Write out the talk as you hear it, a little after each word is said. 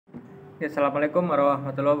Ya, Assalamualaikum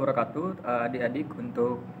warahmatullahi wabarakatuh, adik-adik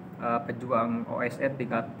untuk pejuang OSN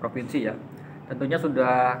tingkat provinsi ya. Tentunya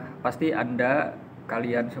sudah pasti Anda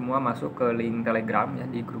kalian semua masuk ke link Telegram ya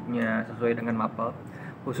di grupnya sesuai dengan mapel.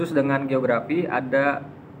 Khusus dengan geografi ada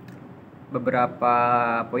beberapa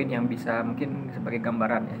poin yang bisa mungkin sebagai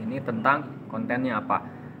gambaran ya. Ini tentang kontennya apa.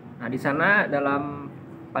 Nah, di sana dalam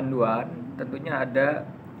panduan tentunya ada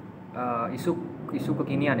isu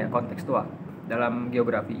kekinian ya, kontekstual dalam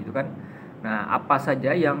geografi itu kan. Nah, apa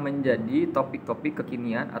saja yang menjadi topik-topik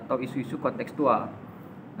kekinian atau isu-isu kontekstual.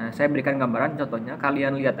 Nah, saya berikan gambaran contohnya,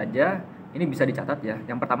 kalian lihat aja, ini bisa dicatat ya.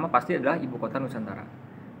 Yang pertama pasti adalah ibu kota Nusantara.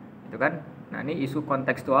 Itu kan. Nah, ini isu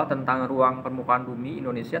kontekstual tentang ruang permukaan bumi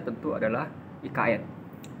Indonesia tentu adalah IKN.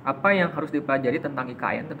 Apa yang harus dipelajari tentang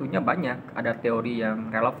IKN? Tentunya banyak. Ada teori yang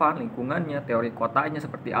relevan, lingkungannya, teori kotanya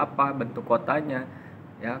seperti apa, bentuk kotanya,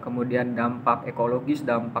 ya, kemudian dampak ekologis,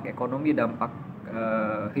 dampak ekonomi, dampak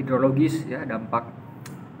hidrologis ya, dampak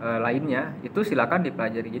lainnya itu silakan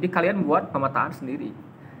dipelajari. Jadi kalian buat pemetaan sendiri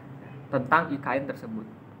tentang IKN tersebut.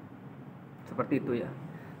 Seperti itu ya.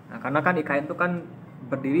 Nah, karena kan IKN itu kan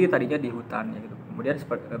berdiri tadinya di hutan ya gitu. Kemudian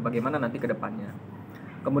bagaimana nanti ke depannya.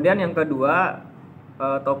 Kemudian yang kedua,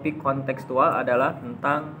 topik kontekstual adalah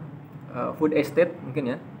tentang food estate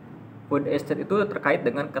mungkin ya. Food estate itu terkait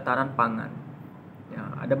dengan ketahanan pangan. Ya,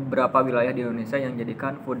 ada beberapa wilayah di Indonesia yang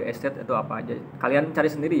jadikan food estate itu apa aja. Kalian cari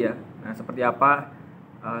sendiri ya. Nah, seperti apa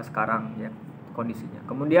sekarang ya kondisinya.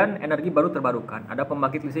 Kemudian energi baru terbarukan. Ada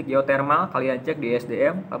pembangkit listrik geotermal, kalian cek di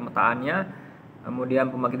SDM pemetaannya. Kemudian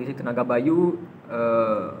pembangkit listrik tenaga bayu,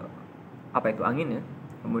 apa itu angin ya.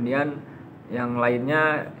 Kemudian yang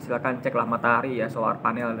lainnya silakan ceklah matahari ya, solar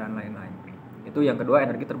panel dan lain-lain. Itu yang kedua,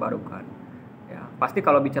 energi terbarukan. Ya, pasti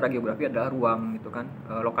kalau bicara geografi adalah ruang gitu kan,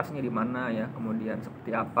 lokasinya di mana ya, kemudian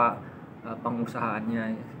seperti apa pengusahaannya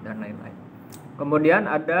ya, dan lain-lain. Kemudian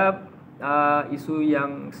ada isu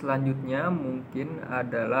yang selanjutnya mungkin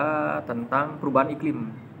adalah tentang perubahan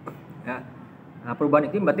iklim ya. Nah, perubahan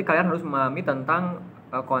iklim berarti kalian harus memahami tentang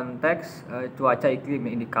konteks cuaca iklim,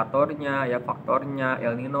 indikatornya ya, faktornya,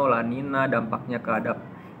 El Nino, La Nina, dampaknya terhadap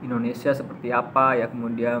Indonesia seperti apa ya,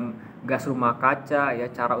 kemudian gas rumah kaca ya,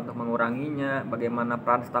 cara untuk menguranginya, bagaimana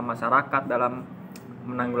peran serta masyarakat dalam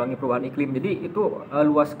menanggulangi perubahan iklim. Jadi itu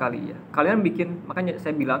luas sekali ya. Kalian bikin, makanya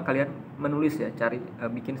saya bilang kalian menulis ya, cari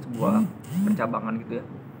bikin sebuah percabangan gitu ya.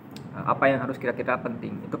 Apa yang harus kira-kira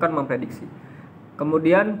penting. Itu kan memprediksi.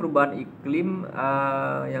 Kemudian perubahan iklim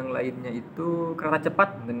yang lainnya itu kereta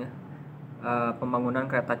cepat mungkin ya. Pembangunan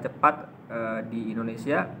kereta cepat di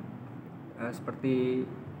Indonesia seperti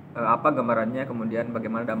apa gambarannya, kemudian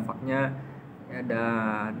bagaimana dampaknya ya,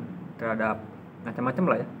 dan terhadap macam-macam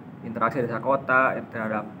lah ya, interaksi desa kota,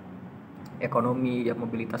 terhadap ekonomi ya,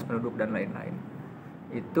 mobilitas penduduk dan lain-lain.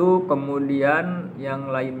 Itu kemudian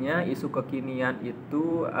yang lainnya isu kekinian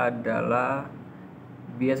itu adalah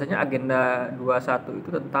biasanya agenda 21 itu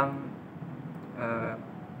tentang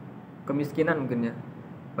kemiskinan mungkin ya.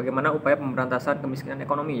 Bagaimana upaya pemberantasan kemiskinan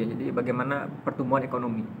ekonomi ya. Jadi bagaimana pertumbuhan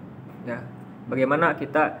ekonomi ya. Bagaimana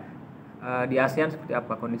kita di ASEAN seperti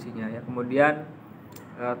apa kondisinya ya. Kemudian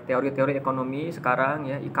teori-teori ekonomi sekarang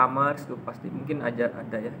ya, e-commerce itu pasti mungkin ada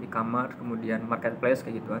ya, e-commerce, kemudian marketplace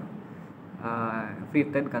kayak gituan. Free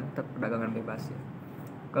trade kan, perdagangan bebas ya.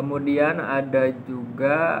 Kemudian ada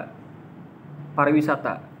juga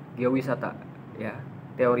pariwisata, geowisata ya.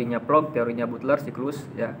 Teorinya Plog, teorinya Butler, siklus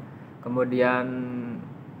ya. Kemudian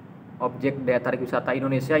objek daya tarik wisata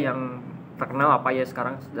Indonesia yang terkenal apa ya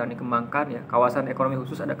sekarang sedang dikembangkan ya, kawasan ekonomi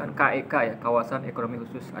khusus, ada kan KEK ya, kawasan ekonomi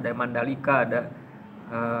khusus, ada Mandalika, ada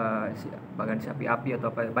bagan Sapi Api atau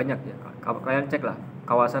apa, banyak ya. Kalian cek lah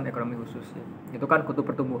kawasan ekonomi khusus ya. Itu kan kutub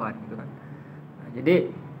pertumbuhan gitu kan. Nah, jadi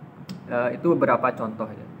itu beberapa contoh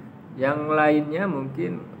ya. Yang lainnya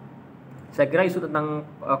mungkin saya kira isu tentang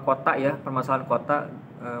kota ya, permasalahan kota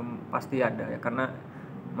pasti ada ya, karena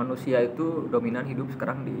manusia itu dominan hidup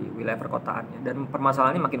sekarang di wilayah perkotaan ya, dan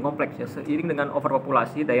permasalahannya makin kompleks ya, seiring dengan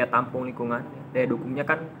overpopulasi, daya tampung lingkungan, daya dukungnya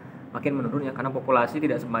kan makin menurun ya, karena populasi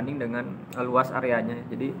tidak sebanding dengan luas areanya.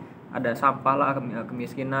 Jadi ada sampah lah,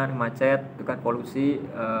 kemiskinan, macet, itu kan polusi,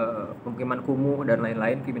 pemukiman kumuh dan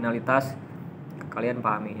lain-lain, kriminalitas. Kalian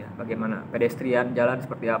pahami ya, bagaimana pedestrian jalan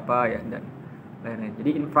seperti apa ya, dan lain-lain.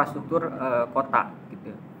 Jadi infrastruktur kota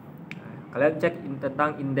gitu. Kalian cek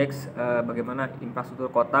tentang indeks bagaimana infrastruktur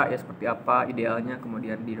kota ya, seperti apa idealnya,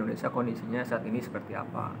 kemudian di Indonesia kondisinya saat ini seperti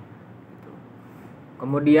apa gitu.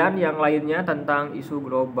 Kemudian yang lainnya tentang isu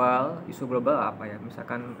global apa ya,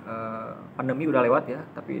 misalkan pandemi udah lewat ya,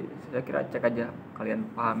 tapi saya kira cek aja kalian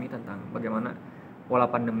pahami tentang bagaimana pola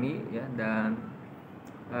pandemi ya, dan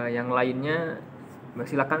yang lainnya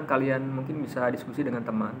silakan kalian mungkin bisa diskusi dengan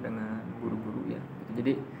teman, dengan guru-guru ya gitu.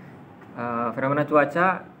 Jadi fenomena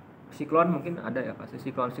cuaca siklon mungkin ada ya, pasti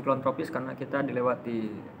siklon tropis karena kita dilewati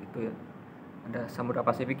itu ya, ada Samudra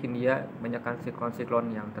Pasifik Hindia, banyak kan siklon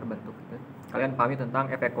yang terbentuk gitu. Kalian pahami tentang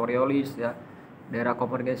efek Coriolis ya, daerah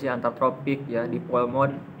konvergensi antar tropik ya, dipole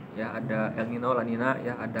mode ya, ada El Nino, La Nina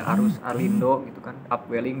ya, ada arus Arlindo gitu kan,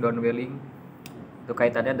 upwelling, downwelling. Itu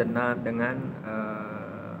kaitannya dengan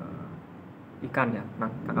ikan ya,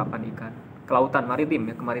 tangkapan ikan, kelautan, maritim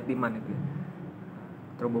ya, kemaritiman itu ya,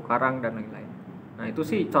 terumbu karang dan lain-lain. Nah itu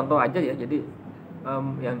sih contoh aja ya, jadi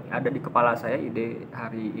yang ada di kepala saya ide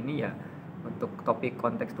hari ini ya untuk topik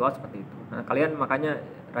kontekstual seperti itu. Nah kalian makanya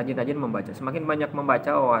rajin-rajin membaca, semakin banyak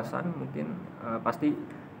membaca wawasan mungkin pasti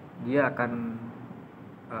dia akan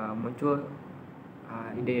muncul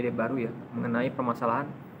ide-ide baru ya mengenai permasalahan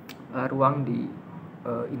ruang di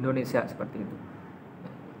Indonesia seperti itu.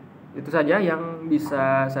 Itu saja yang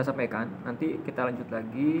bisa saya sampaikan. Nanti kita lanjut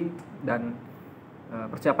lagi dan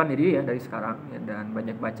persiapan diri ya dari sekarang ya, dan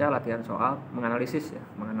banyak baca, latihan soal, menganalisis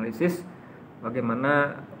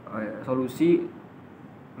bagaimana solusi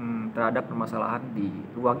terhadap permasalahan di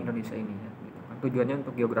ruang Indonesia ini ya, gitu. Tujuannya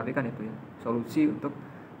untuk geografi kan itu ya, solusi untuk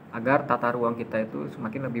agar tata ruang kita itu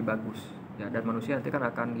semakin lebih bagus ya, dan manusia nanti kan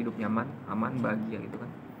akan hidup nyaman, aman, bahagia gitu kan.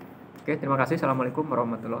 Oke, terima kasih. Assalamualaikum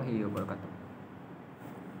warahmatullahi wabarakatuh.